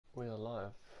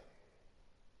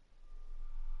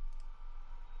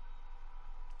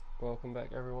Welcome back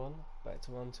everyone, back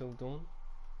to Until Dawn.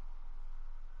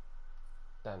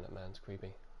 Damn, that man's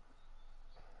creepy.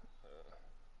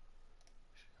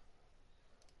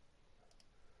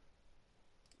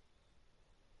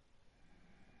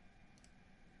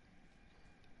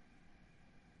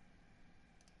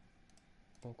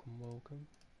 Welcome, welcome.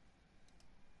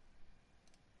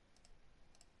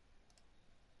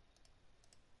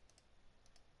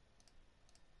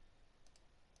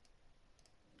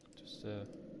 Just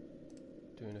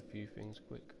doing a few things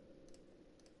quick.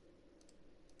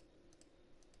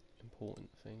 Important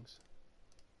things.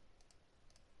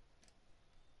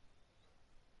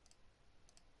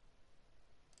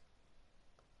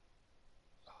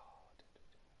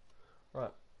 Right.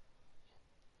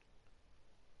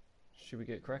 Should we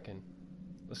get cracking?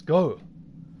 Let's go!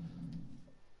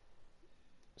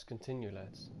 Let's continue,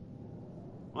 lads.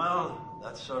 Well,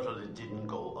 that certainly didn't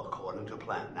go according to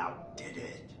plan, now did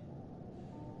it?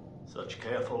 Such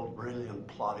careful, brilliant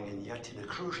plotting, and yet in a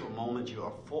crucial moment you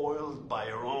are foiled by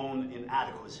your own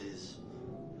inadequacies.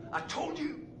 I told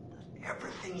you that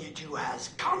everything you do has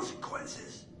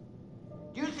consequences.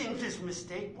 Do you think this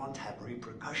mistake won't have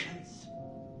repercussions?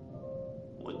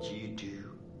 What you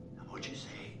do and what you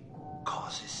say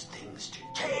causes things to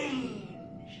change.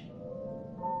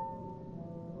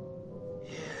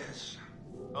 Yes,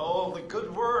 all the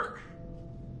good work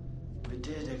we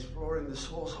did exploring the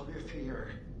source of your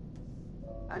fear.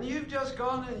 And you've just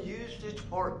gone and used it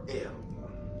for ill.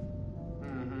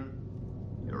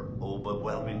 Your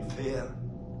overwhelming fear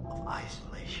of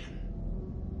isolation.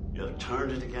 You have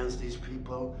turned it against these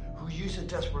people who use it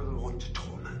desperately want to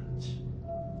torment.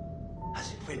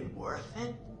 Has it been worth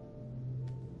it?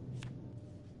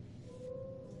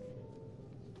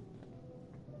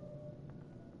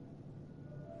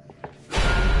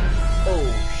 Oh,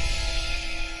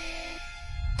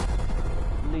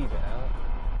 leave it out.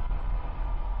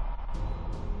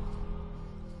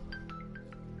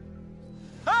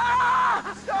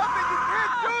 Ah! Stop it! You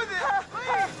can't do this!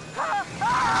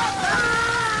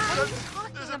 What are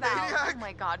you talking about? Oh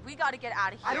my god, we gotta get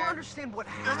out of here. I don't understand what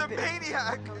happened. There's a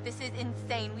maniac! Oh, this is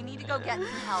insane. We need to go get some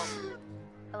help.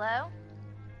 Hello?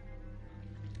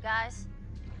 Guys?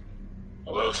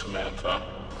 Hello, Samantha.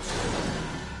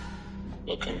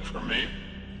 Looking for me?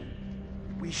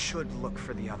 We should look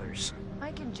for the others.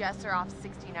 Mike and Jess are off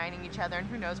 69ing each other, and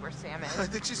who knows where Sam is. I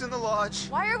think she's in the lodge.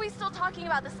 Why are we still talking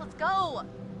about this? Let's go!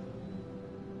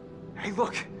 Hey,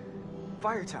 look!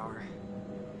 Fire tower.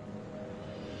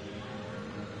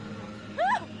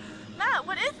 Matt,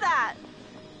 what is that?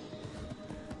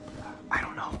 I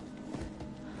don't know.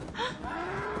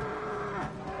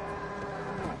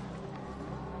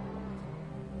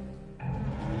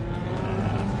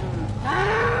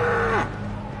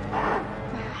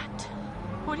 Matt,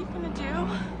 what are you gonna do?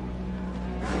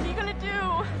 What are you gonna do?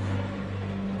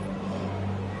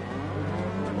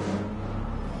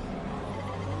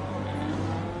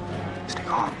 Stay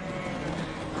calm.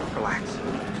 Relax.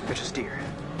 They're just deer.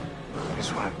 I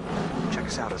just want to check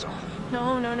us out is all.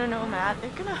 No, Matt.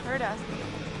 They're gonna hurt us.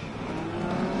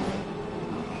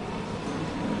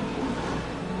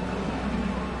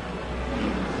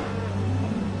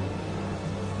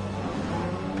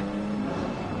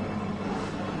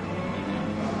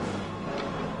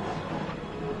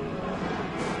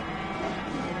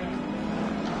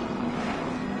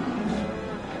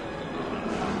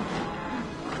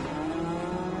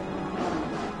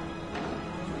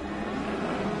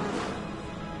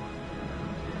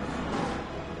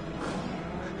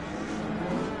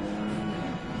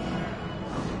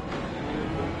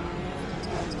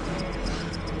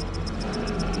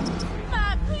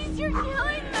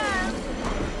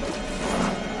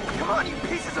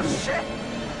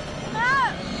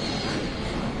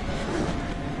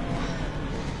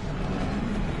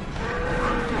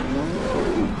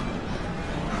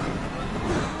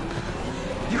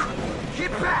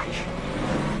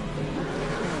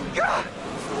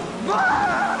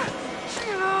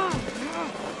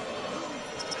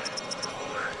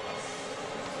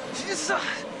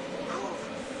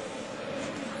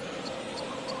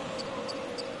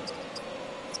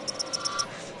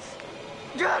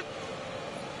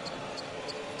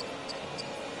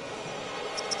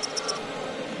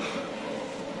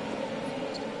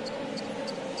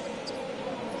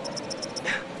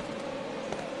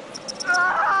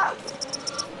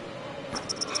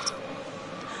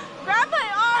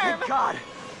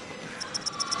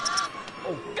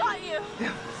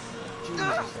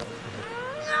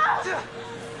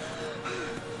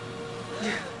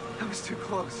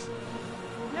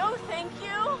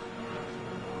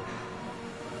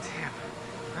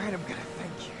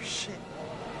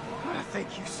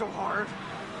 Thank you so hard.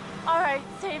 Alright,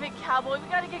 save it, cowboy. We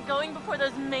gotta get going before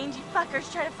those mangy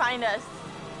fuckers try to find us.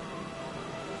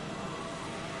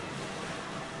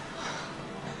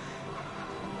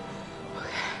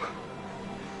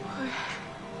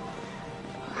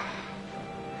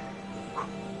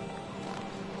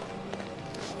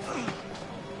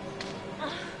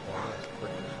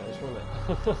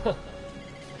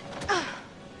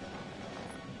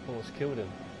 Almost killed him.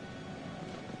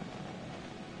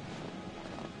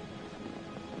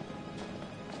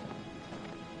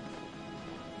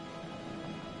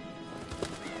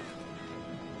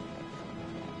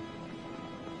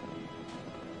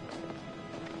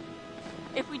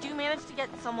 If we do manage to get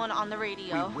someone on the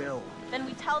radio, We will. then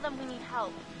we tell them we need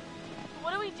help.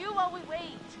 What do we do while we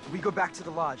wait? We go back to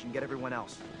the lodge and get everyone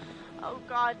else. Oh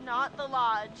God, not the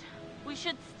lodge. We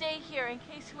should stay here in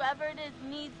case whoever it is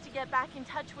needs to get back in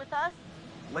touch with us.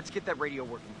 Let's get that radio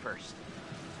working first.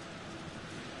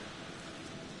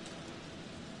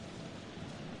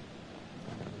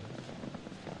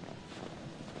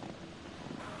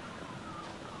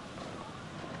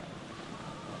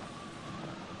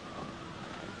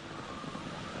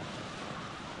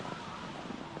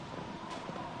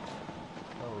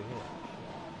 Oh, we're here.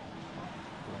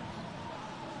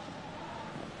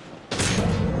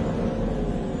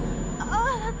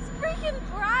 Oh, that's freaking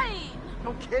bright!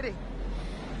 No kidding.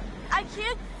 I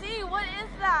can't see. What is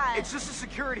that? It's just a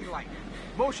security light.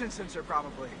 Motion sensor,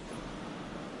 probably.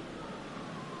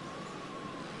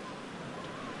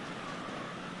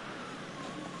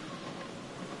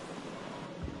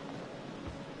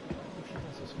 She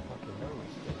has this fucking nose,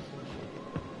 doesn't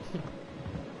she?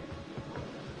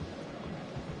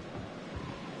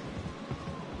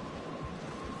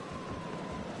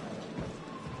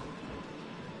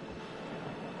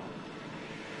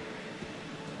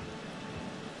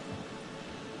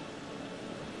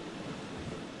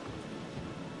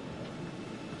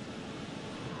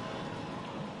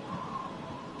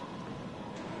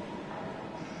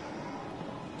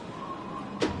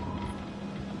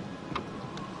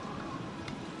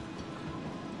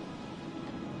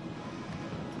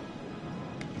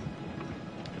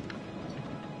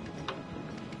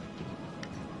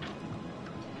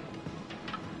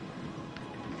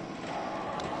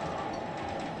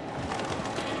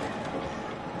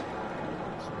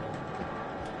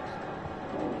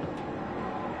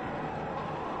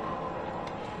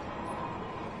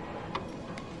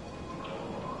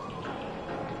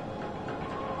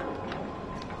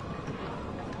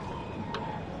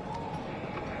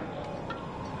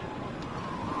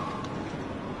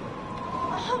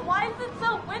 Oh, why is it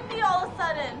so windy all of a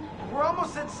sudden? We're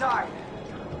almost inside.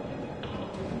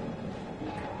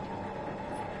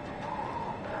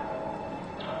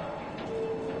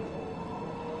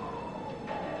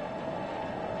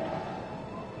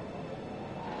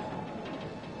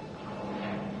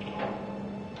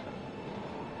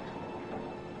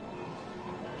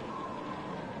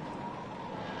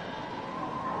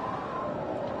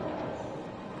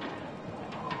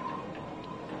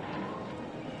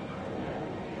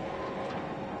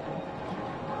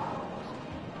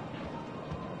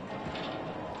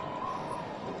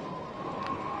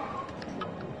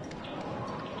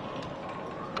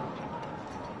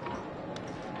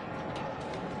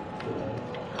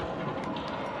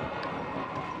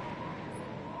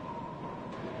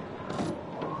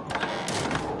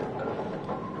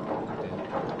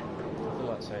 I feel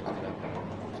like saying it's gonna happen.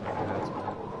 So I feel like it's gonna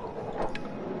happen.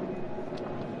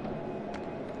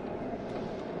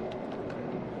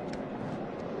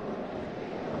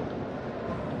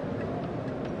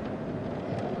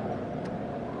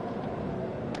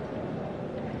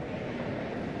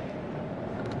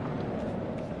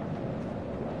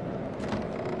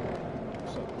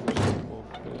 So, wolf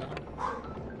here.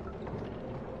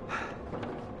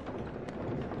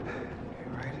 You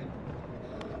right?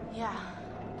 Yeah.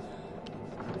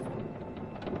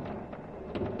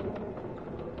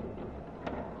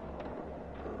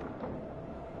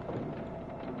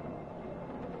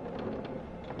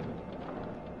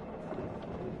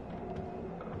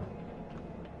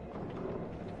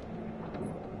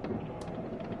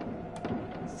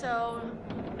 So,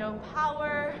 no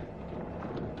power.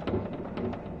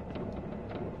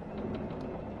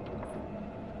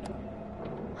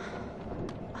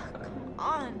 Oh, come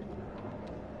on.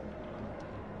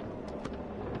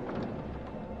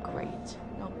 Great,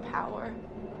 no power.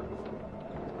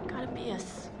 Gotta be a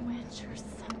switch or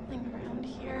something around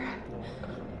here.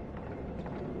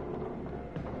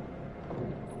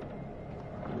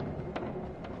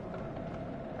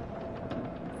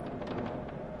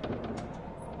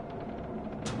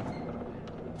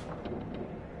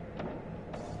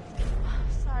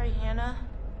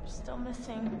 still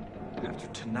missing. After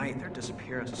tonight, their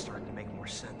disappearance is starting to make more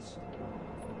sense.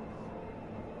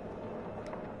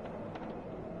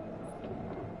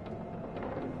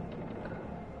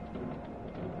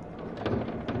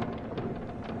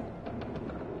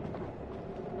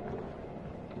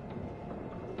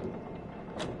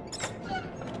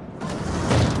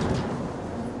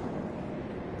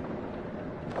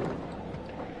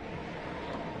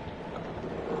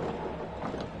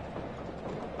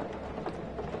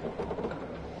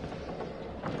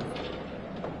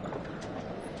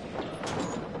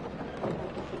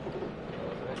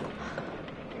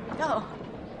 Go.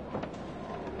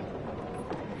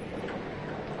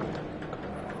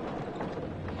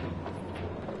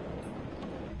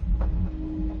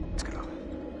 Let's go.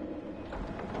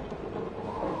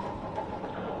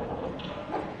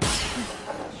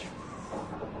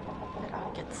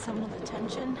 Get someone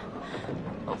attention.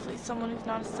 Hopefully someone who's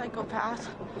not a psychopath.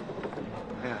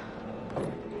 Yeah.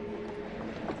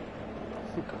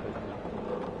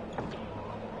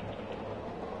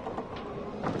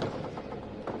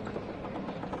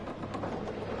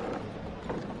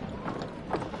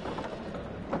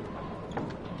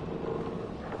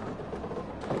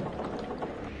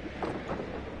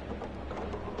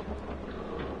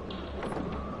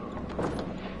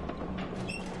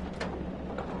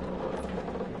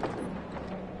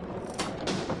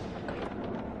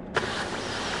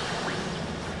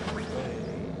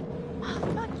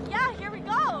 Fuck yeah, here we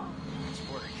go.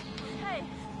 Okay,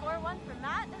 score 1 for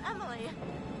Matt and Emily.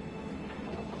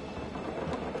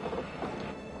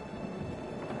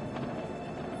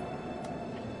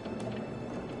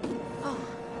 Oh,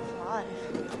 5.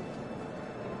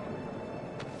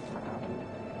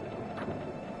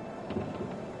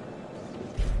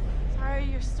 Sorry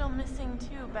you're still missing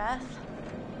too, Beth.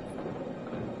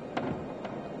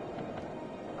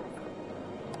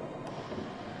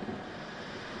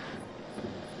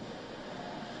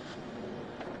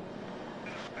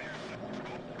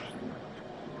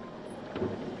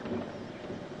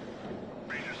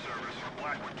 Ranger service for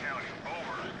Blackwood County.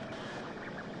 Over.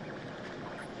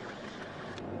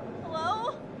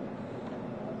 Hello?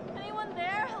 Anyone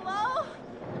there? Hello?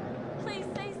 Please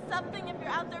say something if you're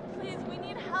out there, please. We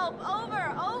need help.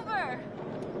 Over, over.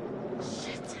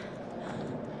 Shit.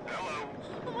 Hello.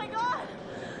 Oh my god.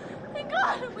 Thank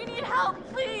God. We need help,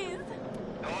 please.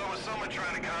 Hello, is someone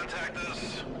trying to contact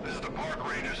us? This is the Park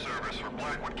Ranger service for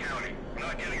Blackwood County. I'm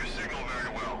not getting your signal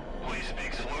very well. Please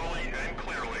speak slowly and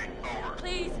clearly. Over.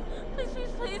 Please, please,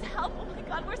 please, please help. Oh my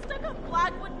god, we're stuck on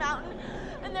Blackwood Mountain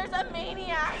and there's a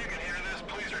maniac. If you can hear this,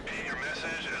 please repeat your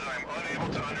message as I'm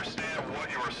unable to understand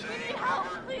what you are We saying. need help,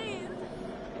 Over. please.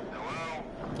 Hello?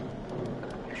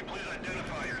 Can you please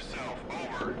identify yourself?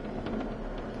 Over.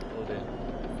 Oh dear.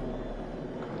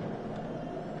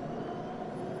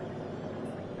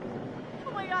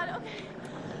 Oh my god, okay.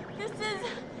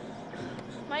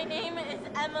 My name is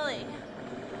Emily.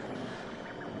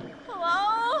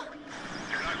 Hello?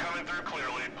 You're not coming through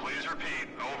clearly. Please repeat.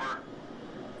 Over.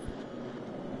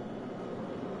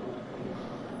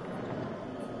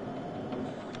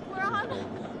 We're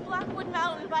on Blackwood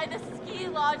Mountain by the ski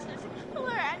lodge. There's a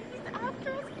killer and he's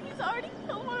after us. He's already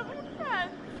killed one of our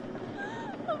friends.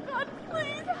 Oh God,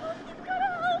 please help. You've got to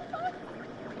help us.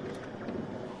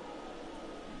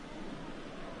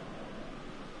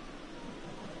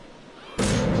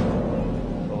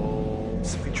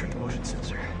 Something tripped the motion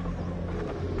sensor.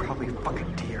 Probably a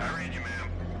fucking deer. I read you, ma'am.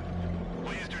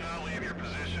 Please do not leave your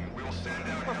position. We will send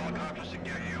out helicopters to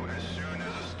get you as soon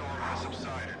as the storm has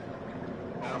subsided.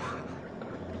 Over.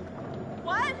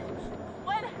 What?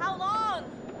 When? How long?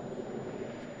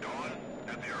 Dawn,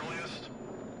 at the earliest.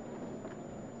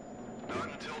 Not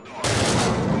until dawn.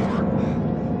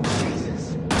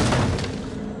 Jesus.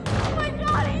 Oh my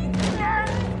God, he's here.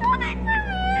 He's coming for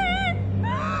me.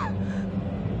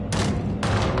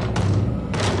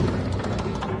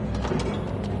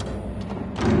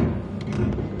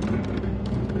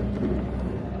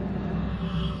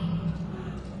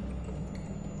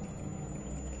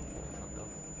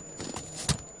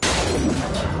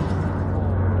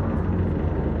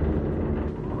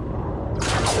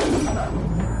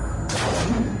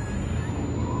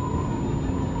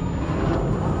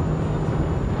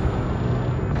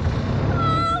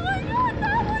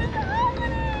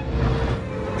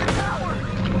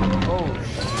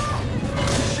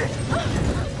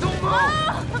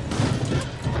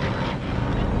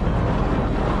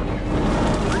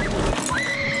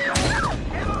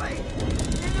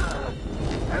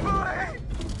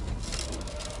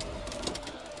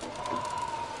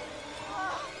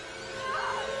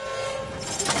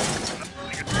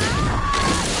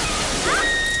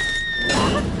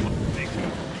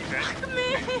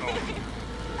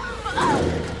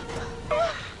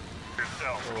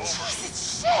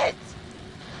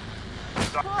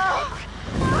 As well.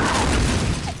 Please.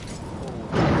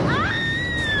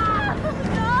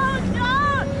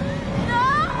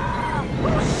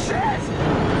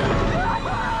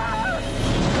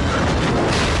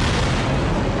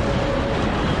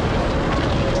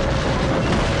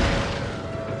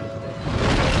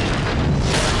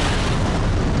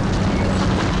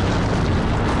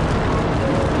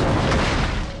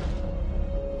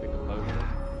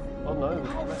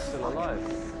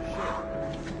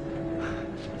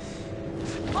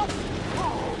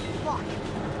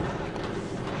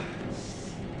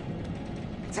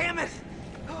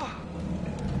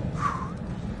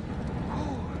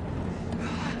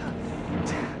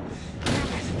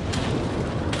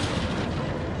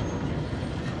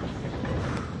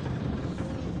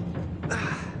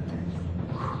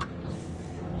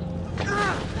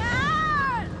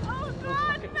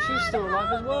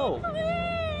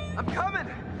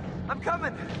 I'm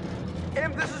coming.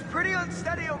 Em, this is pretty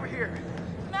unsteady over here.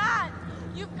 Matt,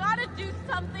 you've got to do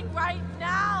something right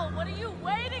now. What are you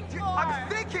waiting for? I'm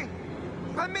thinking.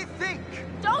 Let me think.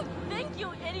 Don't think,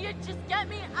 you idiot. Just get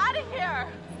me out of here.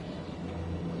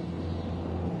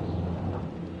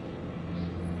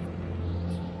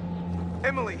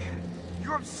 Emily,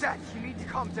 you're upset. You need to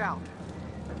calm down.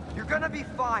 You're gonna be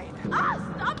fine.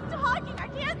 Stop talking. I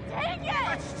can't take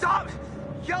it. Stop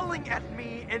yelling at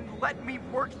me and let me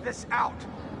work this out,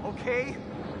 okay?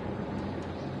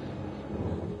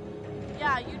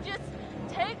 Yeah, you just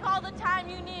take all the time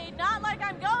you need. Not like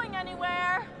I'm going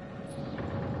anywhere.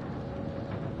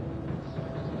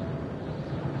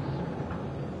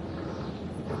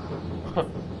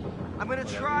 I'm gonna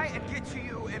try and get to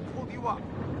you and pull you up.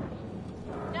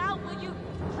 Now, will you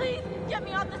please get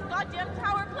me off this goddamn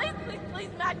tower? Please, please, please,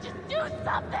 Matt, just do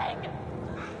something!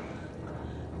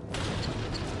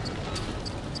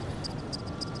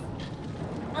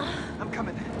 I'm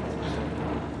coming.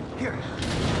 Here.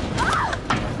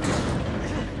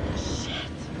 Shit.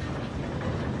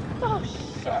 Oh,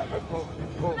 shit.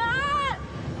 Whoa. Matt!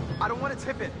 I don't want to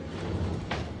tip it.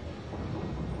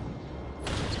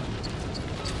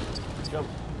 Jump.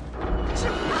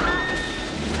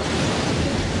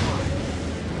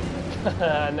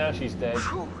 Now she's dead.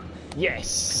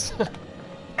 Yes!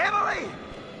 Emily!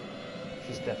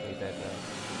 She's definitely dead now.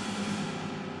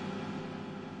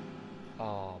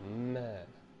 Oh man.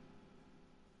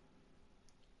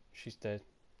 She's dead.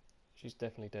 She's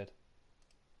definitely dead.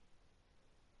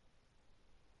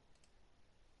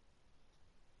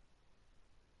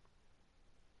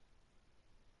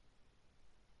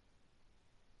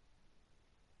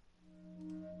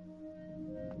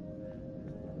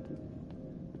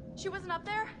 She wasn't up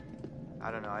there?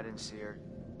 I don't know, I didn't see her.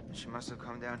 She must have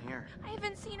come down here. I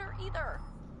haven't seen her either.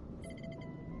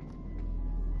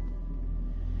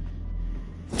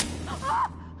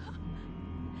 Ah!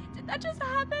 Did that just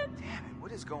happen? Damn it,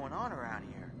 what is going on around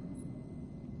here?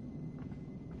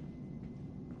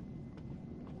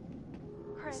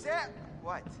 Chris. Sam!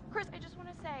 What? Chris, I just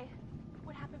want to say,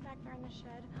 what happened back there in the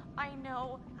shed? I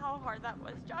know how hard that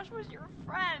was. Josh was your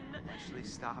friend. Actually,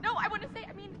 stop. No, I want to say,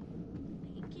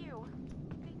 thank you.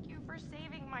 Thank you for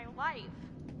saving my life.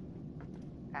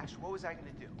 Ash, what was I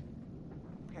gonna do?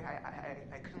 Okay,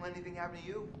 I couldn't let anything happen to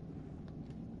you.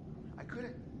 I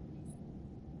couldn't.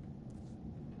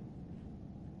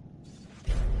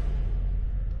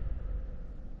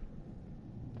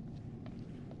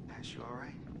 Ash, you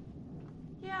alright?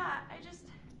 Yeah,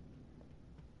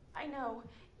 I know.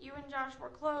 You and Josh were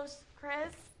close,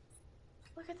 Chris.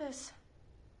 Look at this.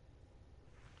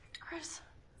 Chris,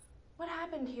 what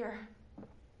happened here?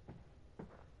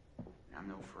 I'm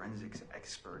no forensics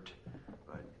expert,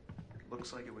 but it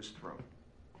looks like it was thrown.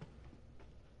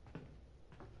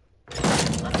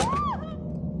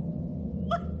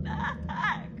 What the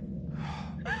heck?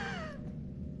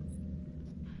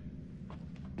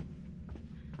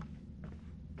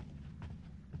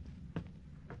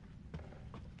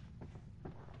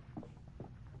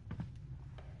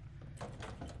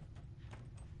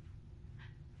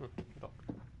 Locked.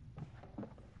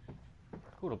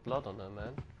 All the blood on her,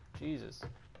 man. Jesus.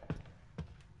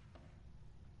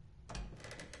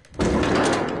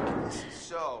 This is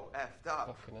so effed up.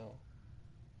 Fucking hell.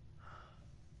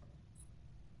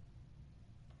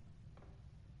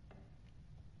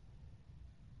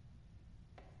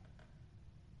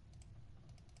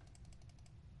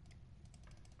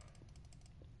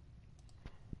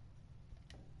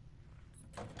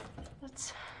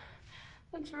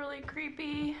 That's really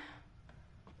creepy.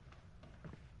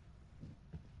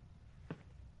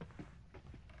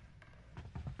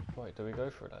 Wait, do we go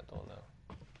through that door now?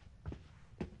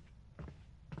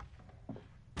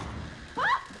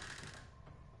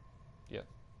 Yep.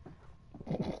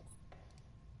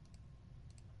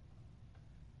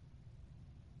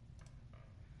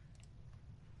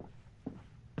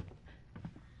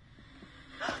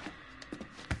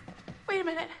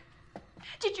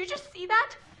 you just see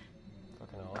that?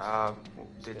 Fucking arse.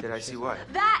 Did I see what?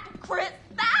 That, Chris,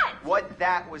 that! What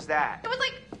that was that? It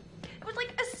was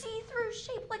like a see-through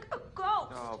shape, like a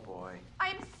ghost. Oh boy.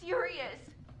 I'm serious.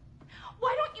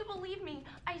 Why don't you believe me?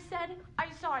 I said I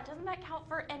saw it. Doesn't that count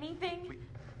for anything? We've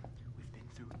been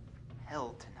through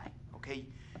hell tonight, okay?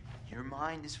 Your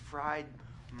mind is fried.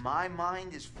 My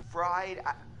mind is fried.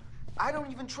 I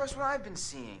don't even trust what I've been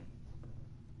seeing.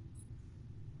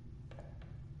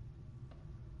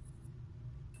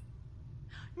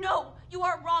 No, you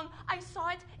are wrong. I saw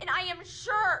it, and I am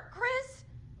sure, Chris.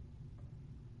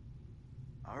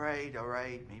 All right.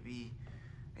 Maybe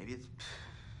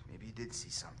you did see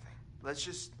something. Let's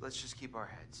just keep our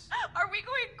heads. Are we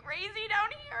going crazy down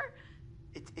here?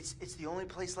 It's the only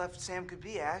place left Sam could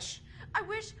be, Ash. I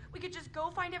wish we could just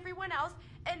go find everyone else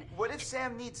and... What if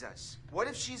Sam needs us? What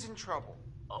if she's in trouble?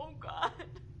 Oh, God.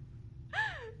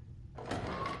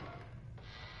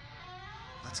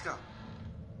 Let's go.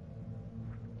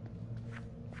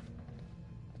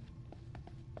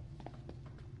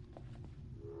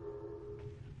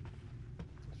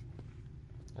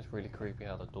 It's really creepy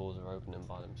how the doors are opening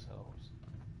by themselves.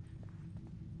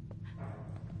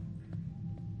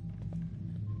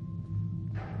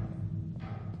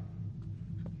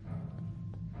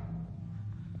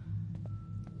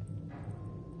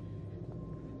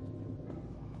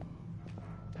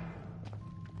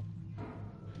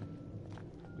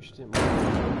 Wish it didn't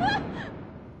work.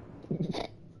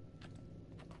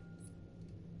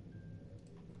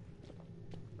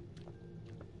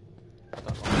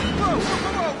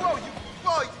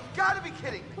 Whoa, you gotta be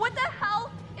kidding me. What the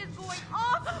hell is going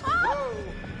on? Whoa.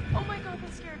 Oh, my God,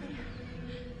 that scared me.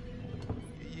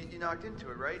 You knocked into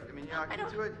it, right? I mean, you knocked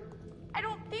into it? I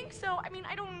don't think so. I mean,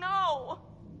 I don't know.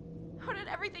 How did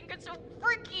everything get so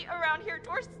freaky around here?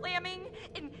 Doors slamming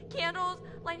and candles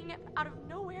lighting up out of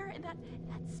nowhere and that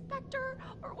specter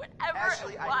or whatever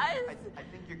Ashley, it was. I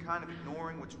think you're kind of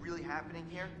ignoring what's really happening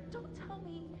here. Don't tell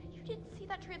me you didn't see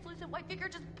that translucent white figure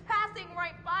just passing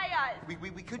right by us.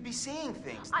 We could be seeing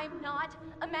things. I'm not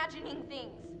imagining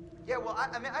things. Yeah, well,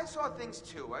 I mean, I saw things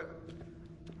too.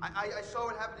 I saw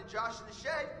what happened to Josh in the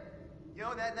shed. You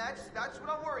know, that's what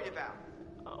I'm worried about.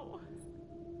 Oh,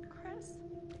 Chris,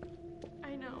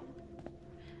 I know.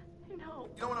 You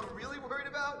know what I'm really worried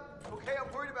about? Okay,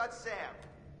 I'm worried about Sam.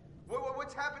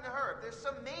 What's happened to her? If there's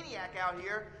some maniac out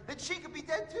here, then she could be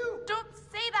dead too. Don't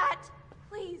say that,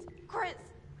 please, Chris.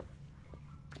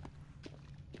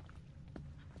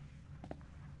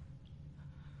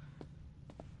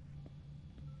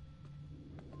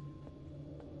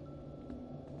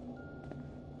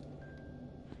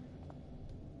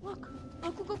 Look,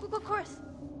 Chris.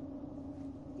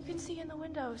 You can see in the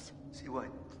windows. See what?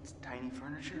 It's tiny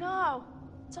furniture? No,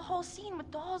 it's a whole scene with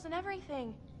dolls and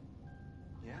everything.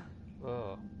 Yeah?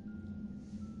 Oh.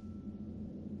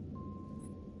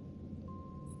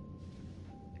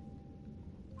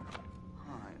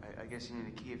 Huh, I guess you need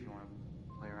a key if you want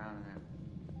to play around in there.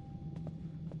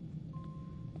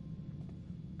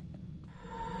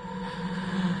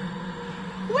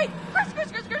 Wait, Chris,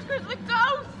 the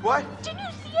ghost! What? Didn't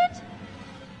you see it?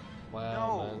 Wow,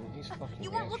 No. man, he's fucking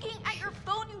You were extra. looking at your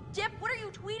phone, you dip. What are you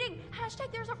tweeting?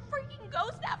 Hashtag there's a freaking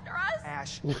ghost after us.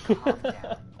 Ash, calm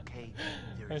down, okay?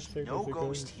 There is Hashtag no there's a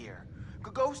ghost ghost. here.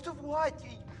 Ghost of what?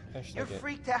 You're Hashtag it.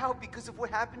 freaked out because of what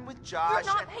happened with Josh.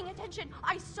 You're not and- paying attention.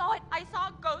 I saw it. I saw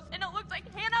a ghost, and it looked like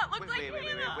Hannah. It looked like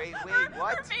Hannah. wait, Her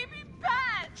what? baby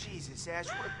pet. Jesus, Ash,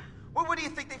 what do you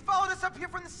think? They followed us up here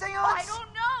from the seance? I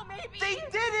don't know. Maybe. They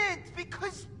didn't,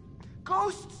 because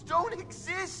ghosts don't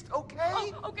exist, okay?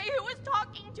 Oh, okay, who was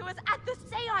talking to us at the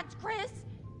seance, Chris?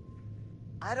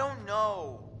 I don't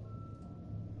know.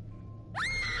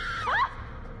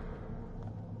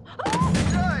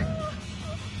 Hey!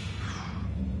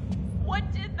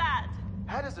 What did that?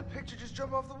 How does a picture just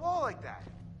jump off the wall like that?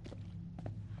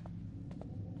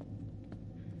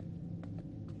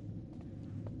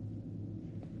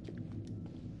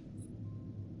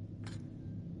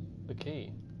 The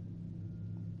key.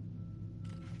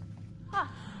 Huh.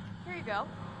 Here you go.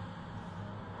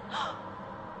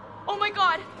 Oh my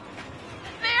God.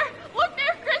 There. Look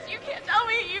there, Chris. You can't tell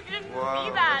me you didn't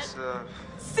see that.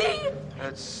 See?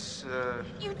 That's,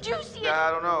 You do see it. I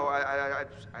don't know.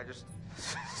 I just...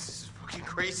 This is fucking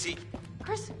crazy.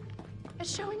 Chris,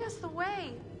 it's showing us the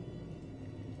way.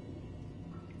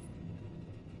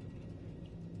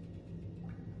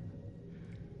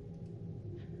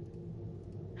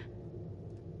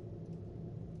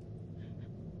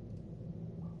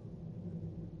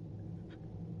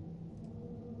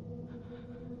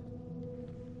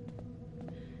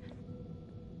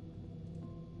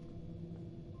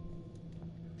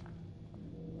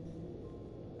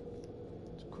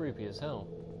 Creepy as hell.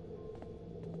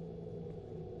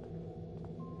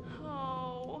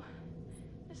 Oh,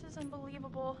 this is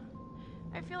unbelievable.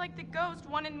 I feel like the ghost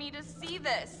wanted me to see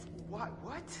this. What?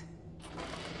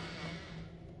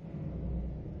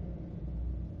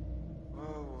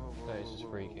 Whoa. That is just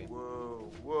freaky. Whoa.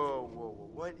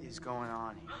 What is going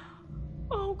on here?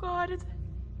 Oh God, it's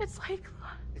like...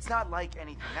 It's not like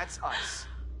anything. That's us.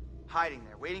 Hiding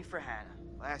there, waiting for Hannah.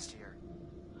 Last year.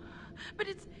 But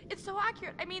it's so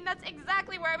accurate. I mean, that's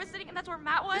exactly where I was sitting, and that's where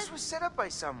Matt was. This was set up by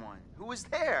someone. Who was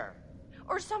there?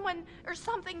 Or someone, or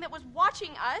something that was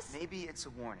watching us. Maybe it's a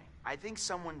warning. I think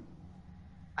someone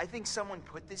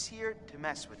put this here to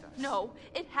mess with us. No,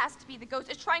 it has to be the ghost.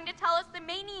 It's trying to tell us the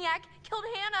maniac killed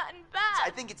Hannah and Beth.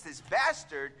 I think it's this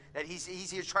bastard that he's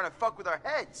here trying to fuck with our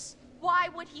heads. Why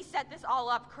would he set this all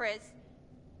up, Chris?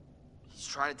 He's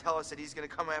trying to tell us that he's gonna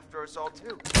come after us all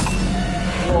too.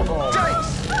 Whoa.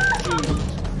 Yikes! Jesus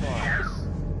Christ.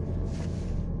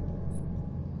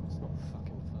 It's not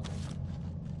fucking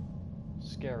funny.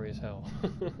 Scary as hell.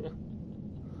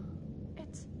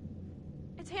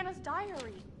 It's Hannah's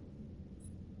diary.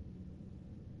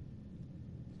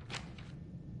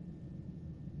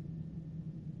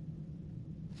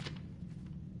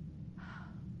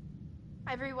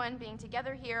 Everyone being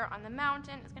together here on the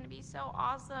mountain is going to be so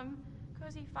awesome.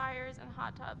 Cozy fires and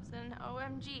hot tubs and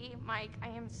OMG, Mike, I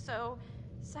am so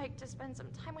psyched to spend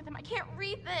some time with him. I can't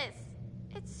read this.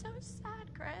 It's so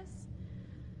sad, Chris.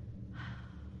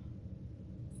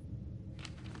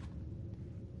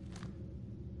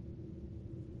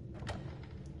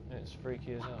 It's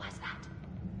freaky as hell. What was that?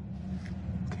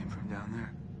 Came from down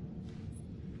there.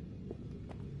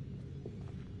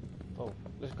 Oh,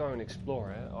 let's go and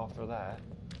explore it after that.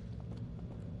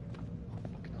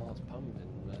 Fucking heart's pumping,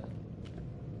 man.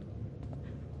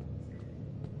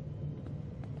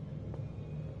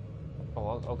 Oh,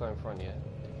 I'll go in front, yeah.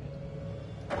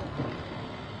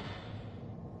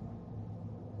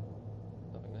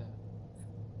 Nothing there.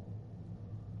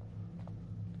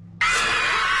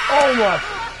 Oh my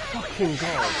fucking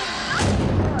god!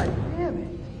 God damn it!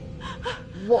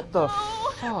 What the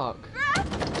fuck?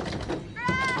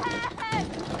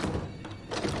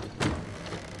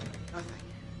 Nothing.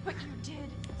 But you did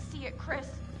see it, Chris.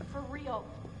 For real.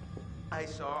 I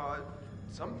saw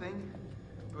something,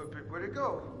 but where'd it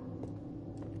go?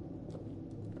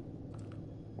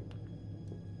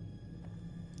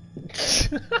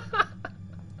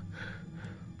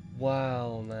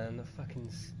 Wow, man, that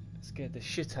fucking scared the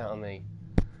shit out of me.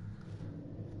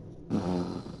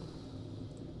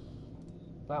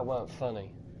 That weren't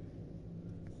funny.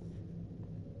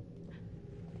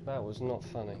 That was not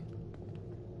funny.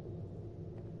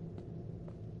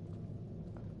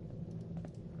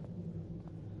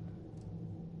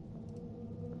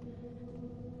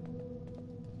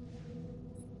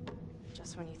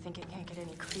 Just when you think it can't get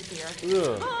any creepier.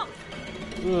 Ugh.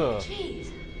 Ugh.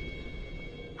 Jeez.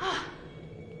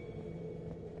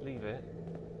 Leave it.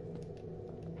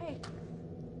 Hey,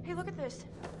 look at this.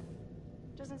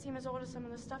 Doesn't seem as old as some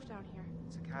of the stuff down here.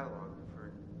 It's a catalog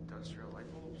for industrial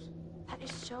light bulbs. That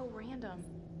is so random.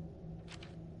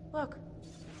 Look,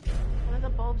 one of the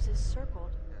bulbs is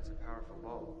circled. Yeah, it's a powerful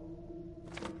bulb.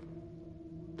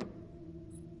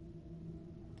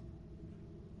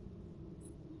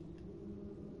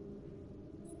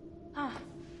 Huh.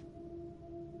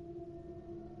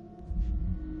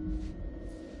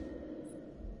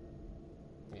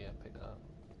 Yeah, pick that up.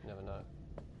 You never know.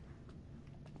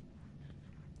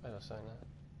 I'm not saying that.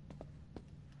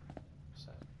 What's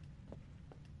that?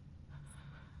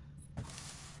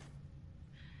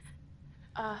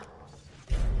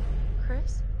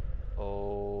 Chris?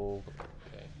 Oh,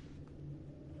 okay.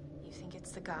 You think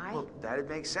it's the guy? Well, that'd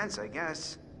make sense, I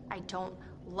guess. I don't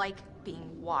like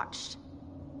being watched.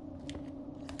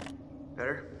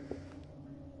 Better?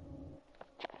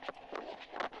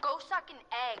 Go suck an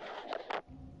egg.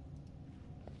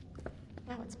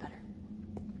 Now it's better.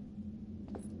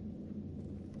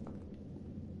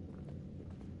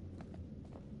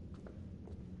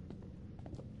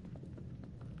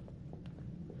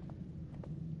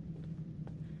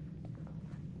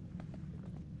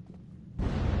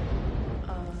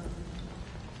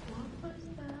 What was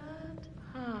that?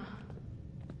 Huh.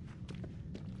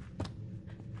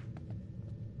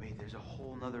 Wait, there's a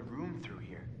whole nother room through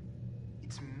here.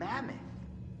 It's mammoth.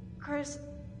 Chris,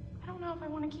 I don't know if I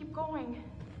want to keep going.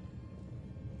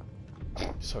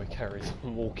 So he carries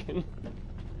on walking.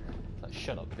 Like,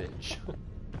 shut up, bitch.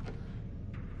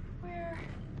 Where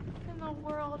in the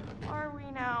world are we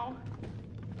now?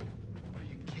 Are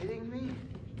you kidding me?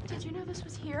 Did you know this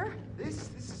was here? This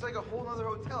is like a whole nother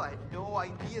hotel. I had no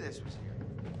idea this was here.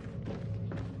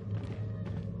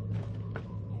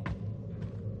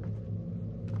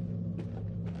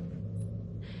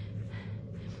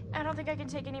 I don't think I can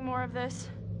take any more of this.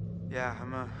 Yeah,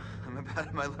 I'm about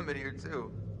at my limit here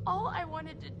too. All I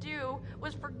wanted to do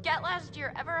was forget last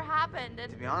year ever happened,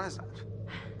 and... To be honest,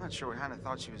 I'm not sure what Hannah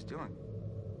thought she was doing.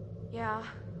 Yeah,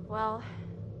 well,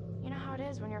 you know how it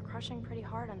is when you're crushing pretty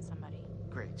hard on somebody.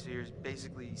 Great, so you're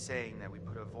basically saying that we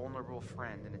put a vulnerable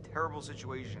friend in a terrible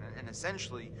situation and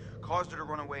essentially caused her to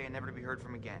run away and never to be heard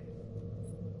from again.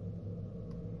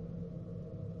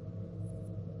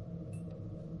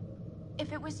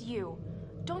 If it was you,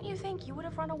 don't you think you would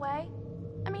have run away?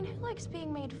 I mean, who likes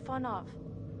being made fun of?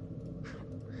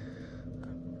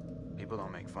 People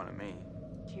don't make fun of me.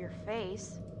 To your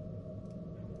face.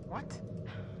 What?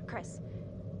 Chris,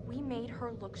 we made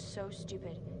her look so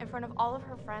stupid in front of all of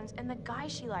her friends and the guy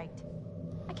she liked.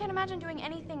 I can't imagine doing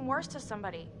anything worse to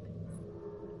somebody.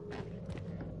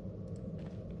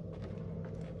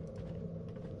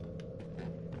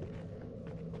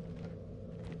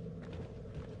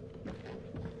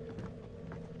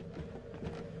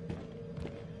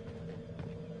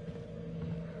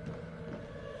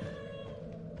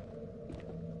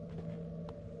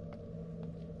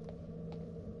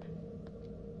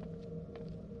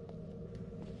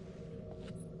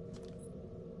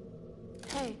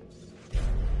 Hey,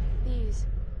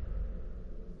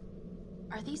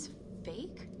 are these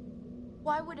fake?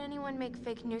 Why would anyone make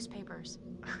fake newspapers?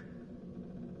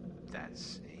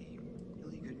 That's a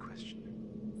really good question.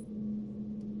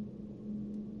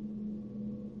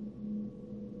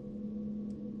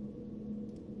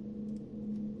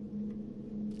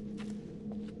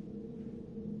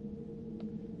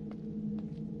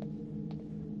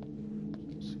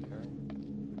 Scary.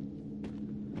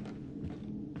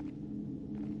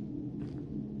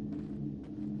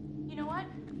 You know what?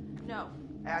 No.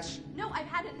 Ash, No, I've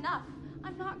had enough.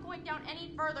 I'm not going down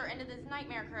any further into this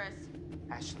nightmare, Chris.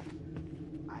 Ashley,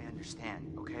 I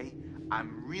understand, okay?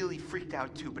 I'm really freaked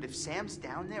out too, but if Sam's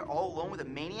down there all alone with a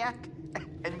maniac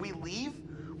and we leave,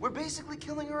 we're basically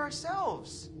killing her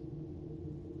ourselves.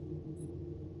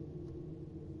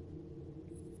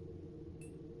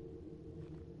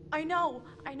 I know.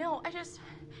 I don't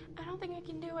think I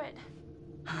can do it.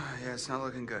 Yeah, it's not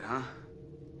looking good, huh?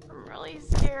 I'm really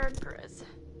scared, Chris.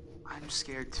 I'm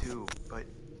scared too, but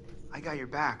I got your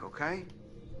back, okay?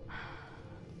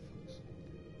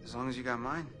 As long as you got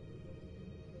mine.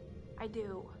 I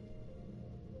do.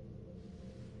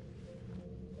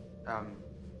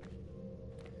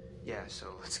 Yeah, so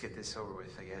let's get this over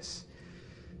with, I guess.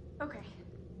 Okay.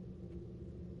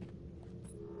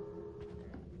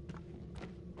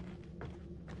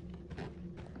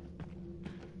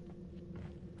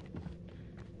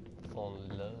 Fall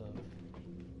in love.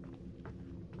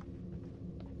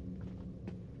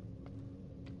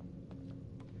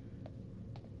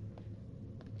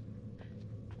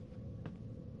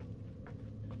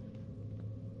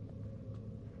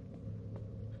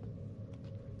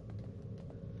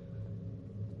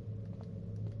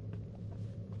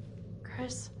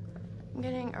 Chris, I'm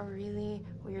getting a really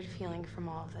weird feeling from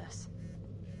all of this.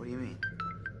 What do you mean?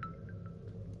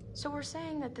 So we're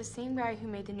saying that the same guy who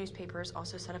made the newspapers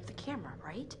also set up the camera,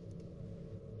 right?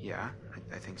 Yeah,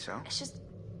 I think so. It's just,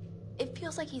 it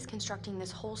feels like he's constructing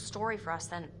this whole story for us,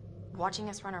 then watching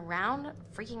us run around,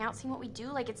 freaking out, seeing what we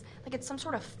do, like it's some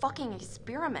sort of fucking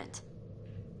experiment.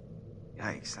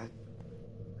 Yikes,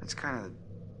 that's kind of...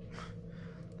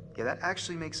 Yeah, that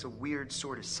actually makes a weird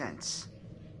sort of sense.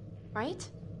 Right?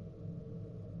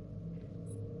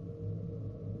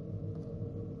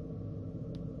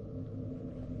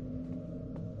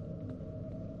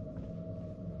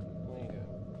 There you go.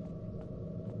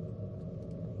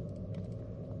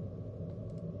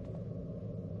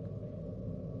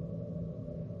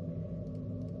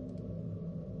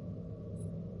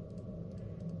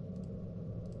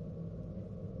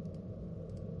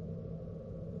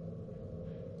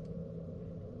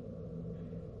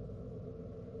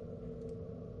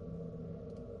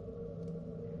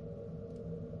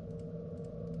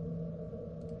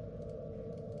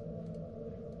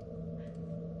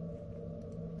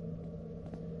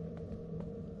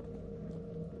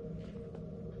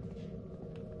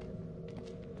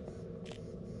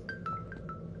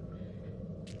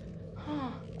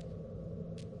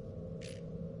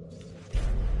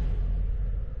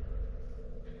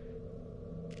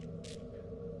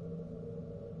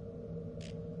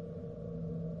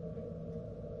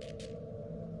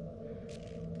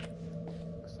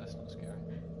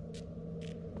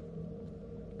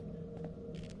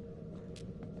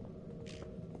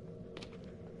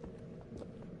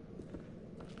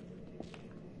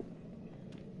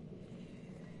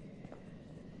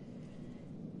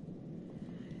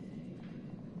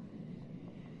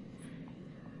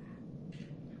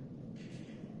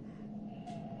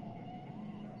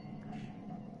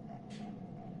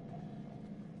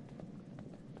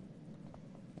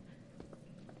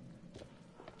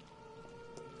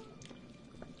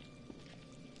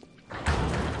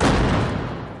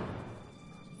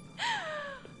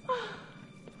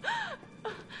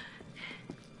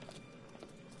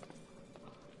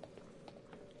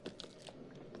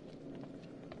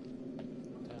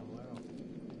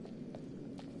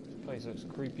 place looks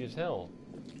creepy as hell.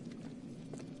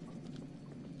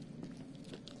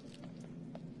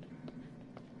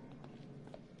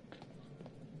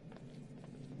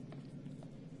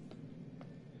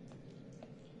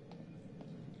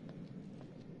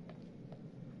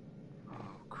 Oh,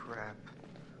 crap.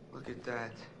 Look at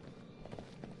that.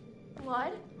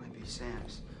 What? Might be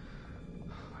Sam's.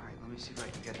 Alright, let me see if I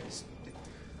can get this.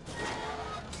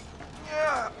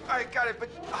 Yeah, I got it, but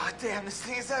oh damn, this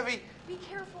thing is heavy. Be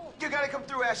careful. You gotta come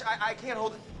through, Ash. I can't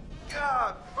hold it.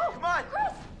 Oh, Come on.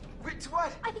 Chris! Wait,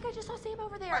 what? I think I just saw Sam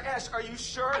over there. Ash, are you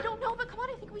sure? I don't know, but come on,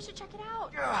 I think we should check it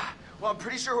out. Well, I'm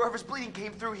pretty sure whoever's bleeding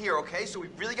came through here, okay? So we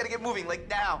really gotta get moving, like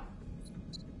now.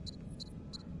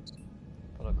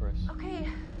 Follow Chris. Okay,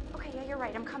 yeah, you're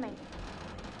right, I'm coming.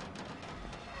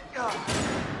 Oh,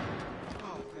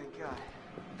 thank God.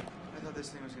 I thought this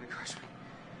thing was gonna crush me.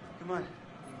 Come on.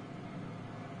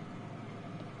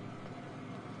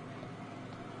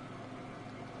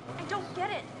 I don't get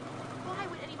it. Why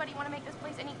would anybody want to make this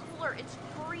place any cooler? It's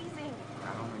freezing.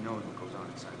 God only knows what goes on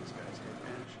inside this guy's head,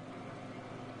 Ash.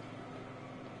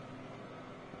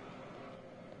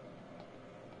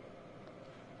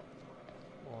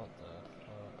 What the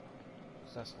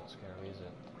fuck? That's not scary, is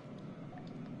it?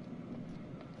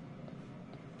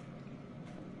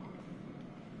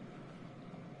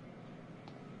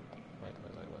 Wait.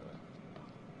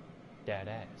 Dead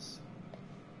ass.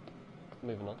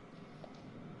 Moving on.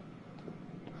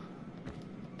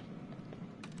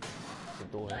 The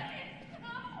door here.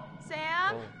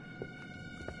 Sam? Oh.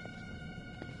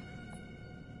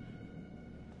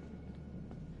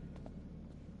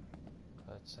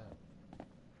 Heard sound.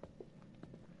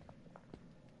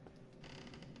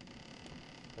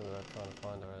 Maybe they're trying to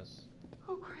find her as.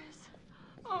 Oh, Chris.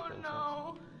 Oh,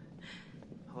 no.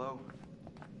 Hello?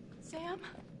 Sam?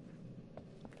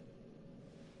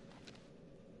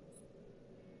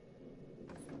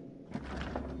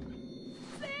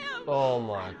 Sam! Oh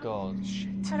my god. Shit.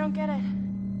 I don't get it.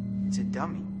 It's a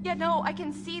dummy. Yeah, no, I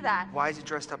can see that. Why is it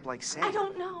dressed up like Sam? I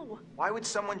don't know. Why would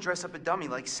someone dress up a dummy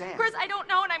like Sam? Chris, I don't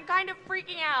know, and I'm kind of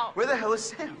freaking out. Where the hell is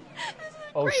Sam? This is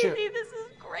Oh, crazy. shit. This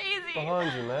is crazy.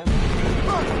 Behind you, man.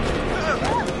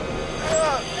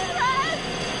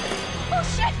 Oh,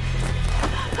 shit!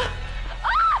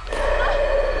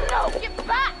 No, get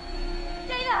back!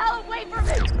 Stay the hell away from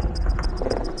me!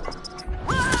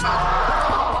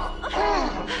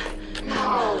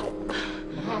 No.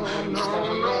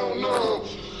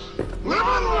 Live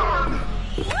and learn!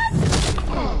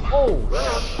 Oh!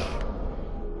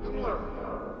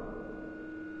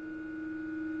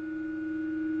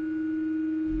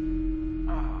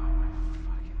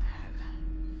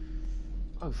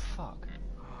 Oh, fuck.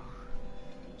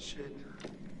 Shit.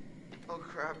 Oh,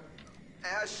 crap.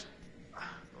 Ash!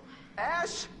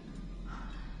 Ash!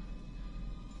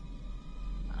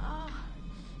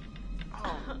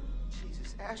 Oh,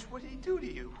 Jesus. Ash, what did he do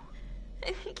to you?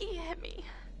 I think he hit me.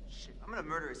 Shit, I'm gonna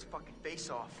murder his fucking face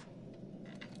off.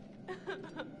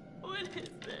 What is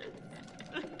this?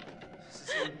 This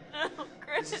is him. No,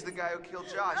 Chris. This is the guy who killed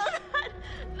Josh.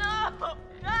 No,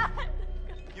 God.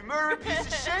 You murdered piece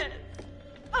of shit!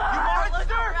 You monster!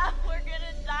 Look around. We're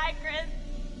gonna die, Chris.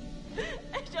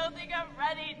 I don't think I'm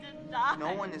ready to die.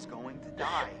 No one is going to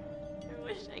die. I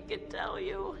wish I could tell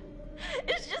you.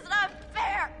 It's just not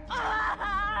fair.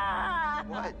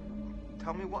 What?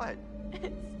 Tell me what?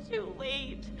 It's too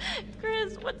late.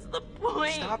 Chris, what's the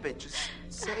point? Stop it. Just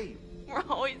say. We're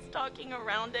always talking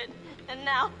around it. And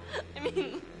now,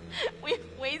 we've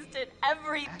wasted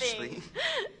everything. Ashley,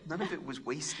 none of it was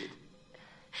wasted.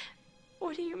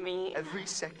 What do you mean? Every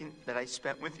second that I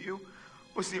spent with you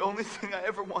was the only thing I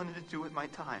ever wanted to do with my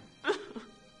time.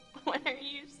 What are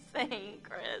you saying,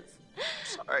 Chris?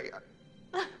 Sorry.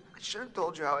 I should have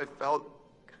told you how I felt.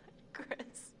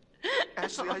 Chris.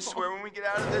 Ashley, I swear when we get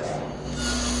out of this...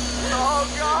 Oh,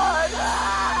 God!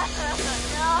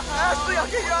 No. Ashley, I'll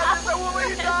get you out of this. I won't let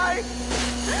you die.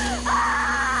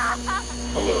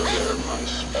 Hello there, my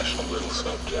special little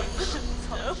subjects.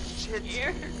 So Shit.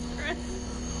 scared, Chris.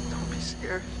 Don't be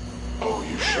scared. Oh,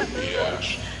 you should be,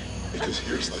 Ash. Because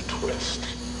here's the twist.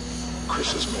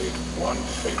 Chris has made one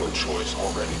fatal choice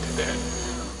already today.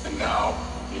 And now,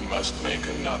 he must make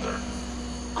another.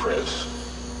 Chris,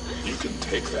 you can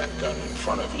take that gun in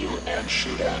front of you and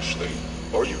shoot Ashley,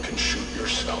 or you can shoot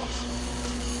yourself.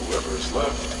 Whoever is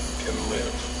left can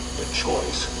live. The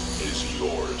choice is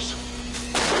yours.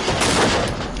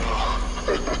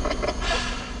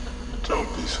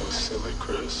 Don't be so silly,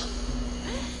 Chris.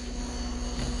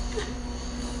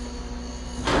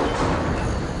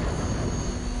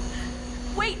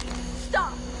 Wait!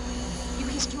 Stop! You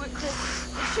can do it, Chris.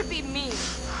 It should be me.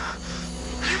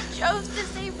 You chose to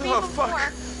save me Oh, before.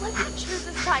 fuck. Let me choose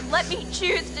this time. Let me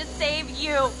choose to save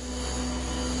you.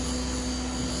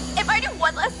 If I do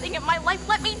one last thing in my life,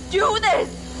 let me do this.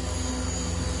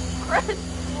 Chris,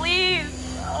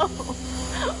 please. Oh,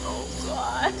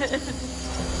 God.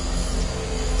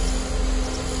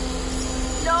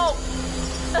 No.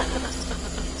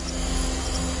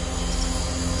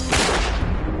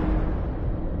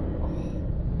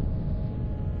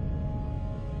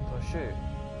 Do I shoot?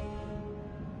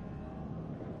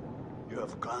 You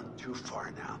have gone too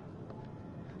far now.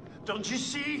 Don't you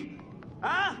see?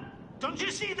 Huh? Don't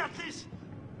you see that this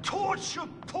torture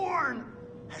porn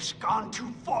has gone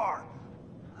too far?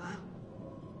 Huh?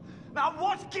 Now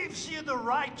what gives you the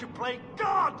right to play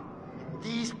God in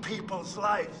these people's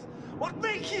lives? What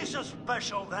makes you so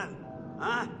special then?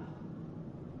 Huh?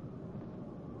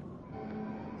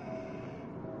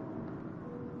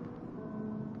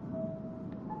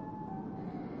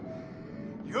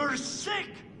 You're sick!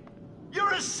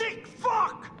 You're a sick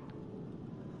fuck!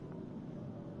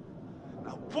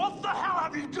 Now what the hell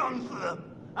have you done to them?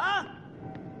 Huh?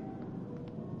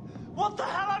 What the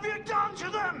hell have you done to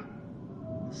them?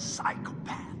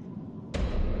 Psychopath.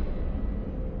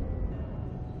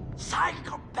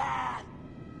 Psychopath!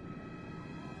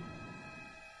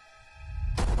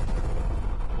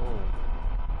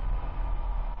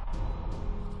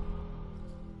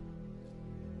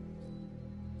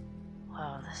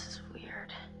 Wow, this is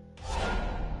weird.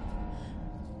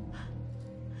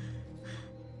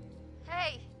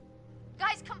 Hey,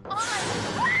 guys, come on.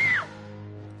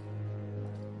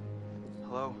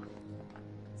 Hello?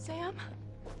 Sam?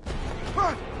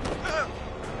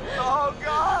 Oh,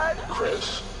 God!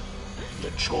 Chris, the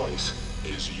choice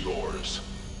is yours.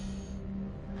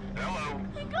 Oh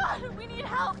my God, we need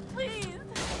help, please.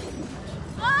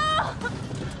 Oh!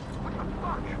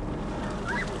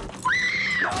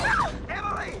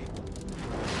 Emily!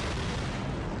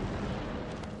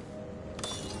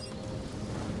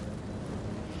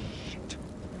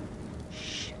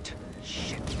 Shit.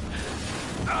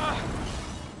 I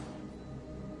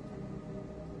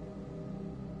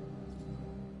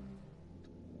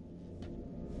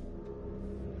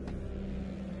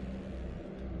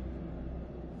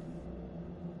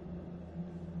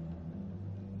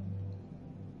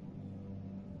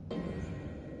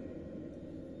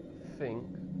think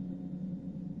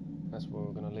that's where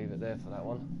we're going to leave it there for that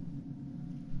one.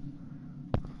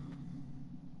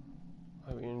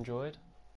 Hope you enjoyed.